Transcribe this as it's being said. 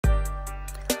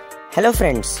Hello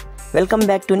friends, welcome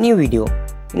back to new video.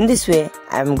 In this way,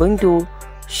 I am going to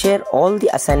share all the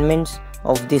assignments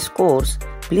of this course.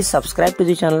 Please subscribe to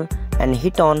the channel and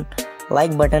hit on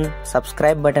like button,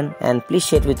 subscribe button, and please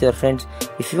share with your friends.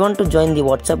 If you want to join the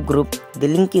WhatsApp group, the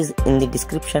link is in the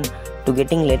description. To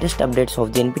getting latest updates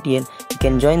of the NPTEL, you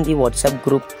can join the WhatsApp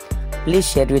group. Please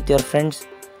share with your friends.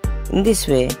 In this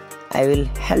way, I will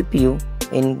help you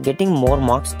in getting more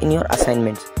marks in your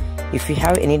assignments. If you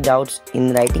have any doubts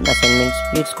in writing assignments,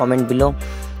 please comment below.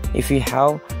 If you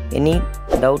have any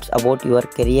doubts about your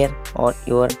career or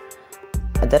your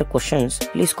other questions,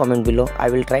 please comment below. I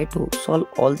will try to solve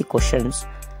all the questions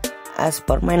as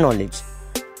per my knowledge.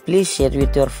 Please share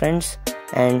with your friends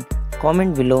and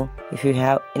comment below if you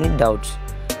have any doubts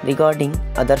regarding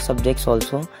other subjects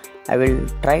also. I will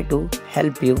try to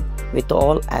help you with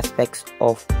all aspects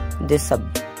of these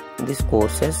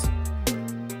courses.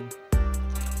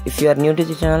 If you are new to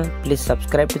the channel, please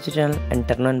subscribe to the channel and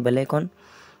turn on bell icon.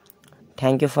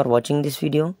 Thank you for watching this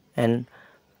video and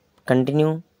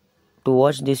continue to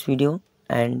watch this video,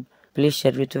 and please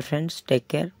share with your friends. Take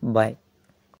care. Bye.